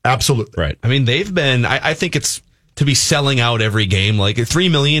serious. Absolutely. Right. I mean, they've been, I think it's to be selling out every game. Like 3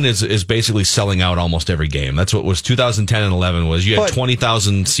 million is basically selling out almost every game. That's what was 2010 and 11 was. You had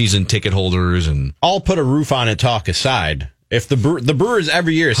 20,000 season ticket holders, and I'll put a roof on it talk aside. If the Brewers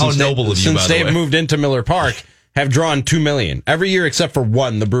every year since they've moved into Miller Park have drawn 2 million every year except for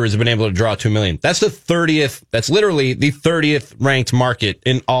one, the Brewers have been able to draw 2 million. That's the 30th. That's literally the 30th ranked market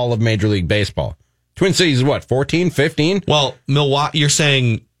in all of Major League Baseball. Twin Cities is what, 14, 15? Well, Milwaukee. You're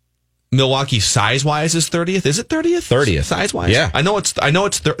saying Milwaukee size-wise is 30th. Is it 30th? 30th size-wise. Yeah, I know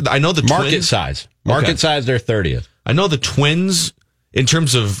the market Twins, size. Market size, they're 30th. I know the Twins in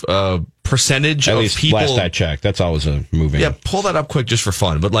terms of percentage At of least people. Last I checked, that's always a moving. Yeah, pull that up quick just for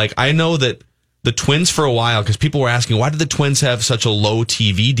fun. But like, I know that the Twins for a while, because people were asking, why did the Twins have such a low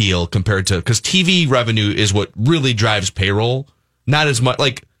TV deal compared to? Because TV revenue is what really drives payroll. Not as much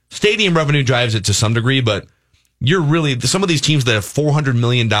like stadium revenue drives it to some degree, but you're really some of these teams that have $400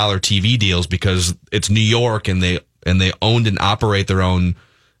 million TV deals because it's New York and they owned and operate their own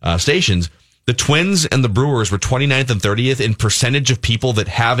stations. The Twins and the Brewers were 29th and 30th in percentage of people that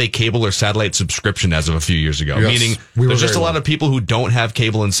have a cable or satellite subscription as of a few years ago. Yes, Meaning there's just a lot of people who don't have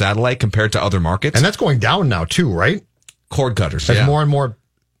cable and satellite compared to other markets. And that's going down now too, right? Cord cutters. As more and more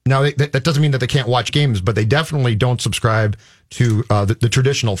Now, that doesn't mean that they can't watch games, but they definitely don't subscribe to the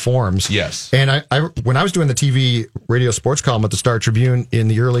traditional forms. Yes. And I when I was doing the TV radio sports column at the Star Tribune in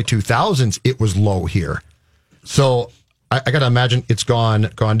the early 2000s, it was low here. So I got to imagine it's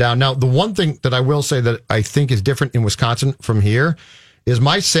gone down. Now, the one thing that I will say that I think is different in Wisconsin from here is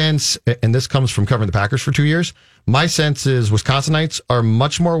my sense, and this comes from covering the Packers for 2 years, my sense is Wisconsinites are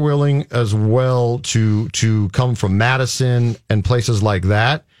much more willing as well to come from Madison and places like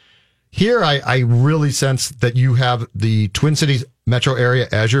that. Here, I really sense that you have the Twin Cities metro area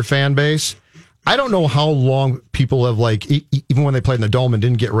as your fan base. I don't know how long people have, like, even when they played in the Dome and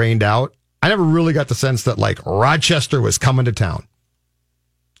didn't get rained out, I never really got the sense that, like, Rochester was coming to town.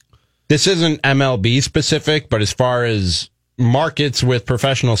 This isn't MLB specific, but as far as markets with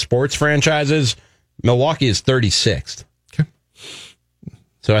professional sports franchises, Milwaukee is 36th. Okay.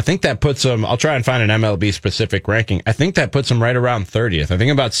 So I think that puts them, I'll try and find an MLB specific ranking. I think that puts them right around 30th. I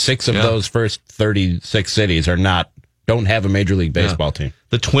think about 6 of those first 36 cities don't have a Major League Baseball team.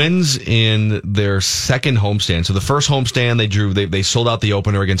 The Twins in their second homestand. So the first homestand they sold out the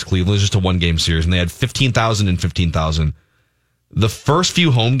opener against Cleveland. It was just a 1-game series, and they had 15,000 and 15,000. The first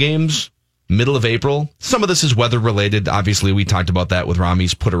few home games, middle of April, some of this is weather related. Obviously, we talked about that with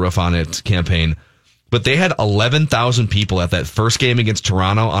Rami's Put a Roof on It campaign. But they had 11,000 people at that first game against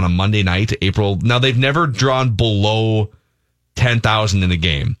Toronto on a Monday night, April. Now, they've never drawn below 10,000 in a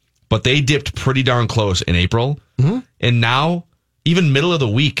game, but they dipped pretty darn close in April. Mm-hmm. And now, even middle of the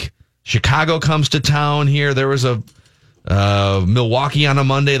week, Chicago comes to town here. There was a Milwaukee on a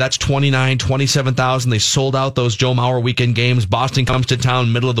Monday. That's 27,000. They sold out those Joe Mauer weekend games. Boston comes to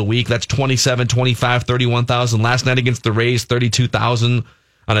town middle of the week. That's 27, 25, 31,000. Last night against the Rays, 32,000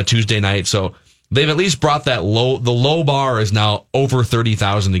 on a Tuesday night. So they've at least brought the low bar is now over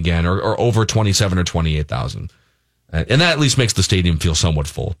 30,000 again, or over 27 or 28,000. And that at least makes the stadium feel somewhat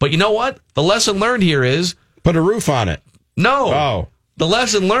full. But you know what? The lesson learned here is put a roof on it. No. Oh. The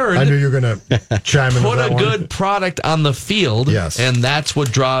lesson learned. I knew you were going to chime in. Put a good product on the field. Yes. And that's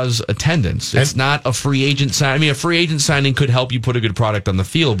what draws attendance. It's not a free agent sign. I mean, a free agent signing could help you put a good product on the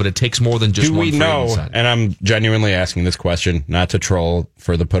field, but it takes more than just one free agent signing. And I'm genuinely asking this question, not to troll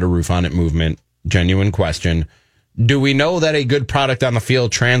for the Put a Roof on It movement. Genuine question. Do we know that a good product on the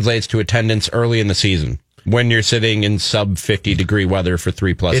field translates to attendance early in the season when you're sitting in sub 50 degree weather for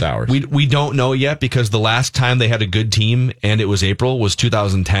 3+ hours? We don't know yet, because the last time they had a good team and it was April was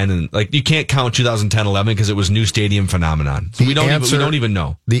 2010, and like you can't count 2010-11 because it was new stadium phenomenon. So we don't even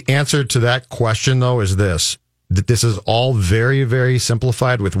know. The answer to that question though is this: that this is all very, very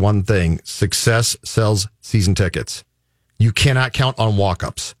simplified with one thing: success sells season tickets. You cannot count on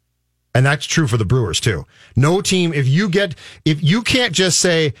walk-ups. And that's true for the Brewers too. No team, if you can't just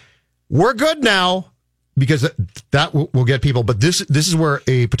say, we're good now, because that will get people. But this is where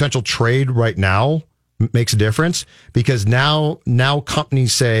a potential trade right now makes a difference, because now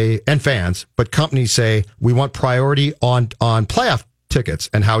companies say, and fans, but companies say, we want priority on playoff tickets.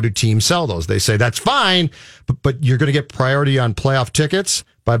 And how do teams sell those? They say, that's fine, but you're going to get priority on playoff tickets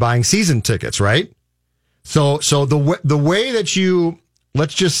by buying season tickets, right? So the way that you,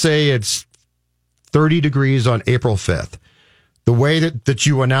 let's just say it's 30 degrees on April 5th. The way that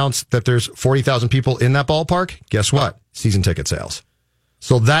you announce that there's 40,000 people in that ballpark, guess what? Season ticket sales.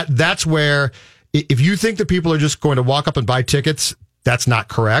 So that's where, if you think that people are just going to walk up and buy tickets, that's not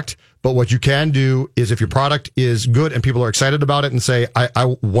correct. But what you can do is, if your product is good and people are excited about it and say, I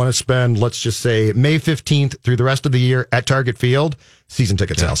want to spend, let's just say, May 15th through the rest of the year at Target Field, season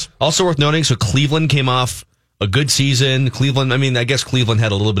ticket sales. Also worth noting, so Cleveland came off a good season. Cleveland, I mean, I guess Cleveland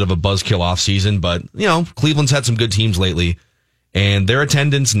had a little bit of a buzzkill off season, but, you know, Cleveland's had some good teams lately. And their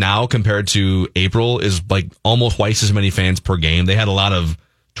attendance now compared to April is like almost twice as many fans per game. They had a lot of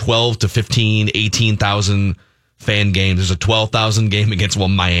 12 to 15, 18,000 fan games. There's a 12,000 game against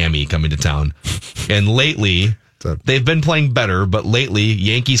Miami coming to town. And lately, they've been playing better, but lately,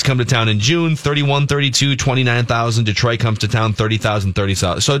 Yankees come to town in June, 31, 32, 29,000. Detroit comes to town, 30,000,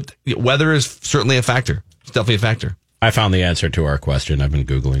 30,000. So weather is certainly a factor. It's definitely a factor. I found the answer to our question. I've been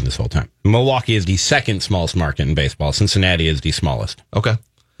Googling this whole time. Milwaukee is the second smallest market in baseball. Cincinnati is the smallest. Okay. And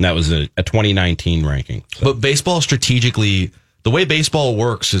that was a 2019 ranking. So. But baseball strategically, the way baseball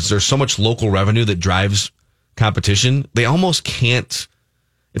works is there's so much local revenue that drives competition. They almost can't.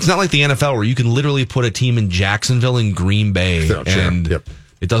 It's not like the NFL where you can literally put a team in Jacksonville and Green Bay and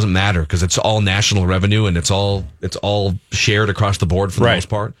it doesn't matter because it's all national revenue and it's all shared across the board for the most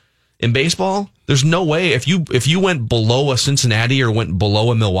part. In baseball, there's no way if you went below a Cincinnati or went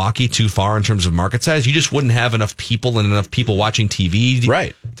below a Milwaukee too far in terms of market size, you just wouldn't have enough people and enough people watching TV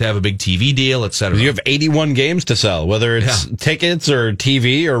to have a big TV deal, et cetera. You have 81 games to sell, whether it's tickets or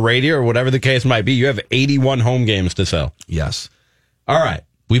TV or radio or whatever the case might be. You have 81 home games to sell. Yes. All right.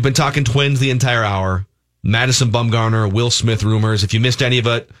 We've been talking Twins the entire hour. Madison Bumgarner, Will Smith rumors. If you missed any of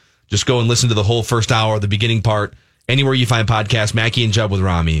it, just go and listen to the whole first hour, the beginning part, anywhere you find podcasts, Mackie and Judd with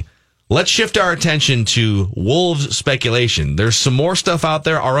Rami. Let's shift our attention to Wolves speculation. There's some more stuff out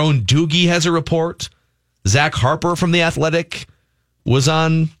there. Our own Doogie has a report. Zach Harper from The Athletic was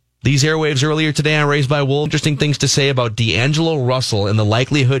on these airwaves earlier today on Raised by Wolves. Interesting things to say about D'Angelo Russell and the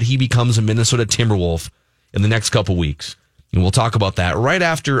likelihood he becomes a Minnesota Timberwolf in the next couple weeks. And we'll talk about that right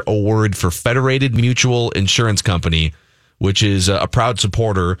after a word for Federated Mutual Insurance Company, which is a proud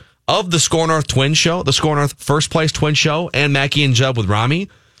supporter of the Score North Twins Show, the Score North First Place Twins Show, and Mackie and Judd with Rami.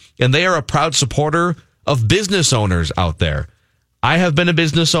 And they are a proud supporter of business owners out there. I have been a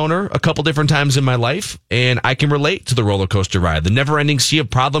business owner a couple different times in my life, and I can relate to the roller coaster ride, the never-ending sea of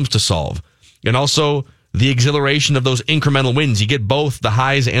problems to solve, and also the exhilaration of those incremental wins. You get both the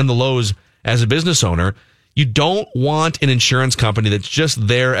highs and the lows as a business owner. You don't want an insurance company that's just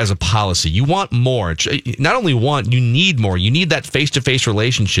there as a policy. You want more. Not only want, you need more. You need that face-to-face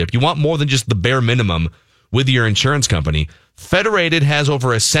relationship. You want more than just the bare minimum with your insurance company. Federated has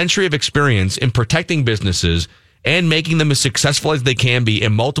over a century of experience in protecting businesses and making them as successful as they can be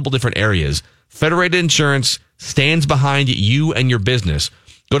in multiple different areas. Federated Insurance stands behind you and your business.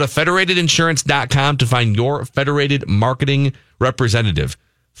 Go to federatedinsurance.com to find your Federated marketing representative.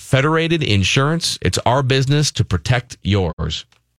 Federated Insurance, it's our business to protect yours.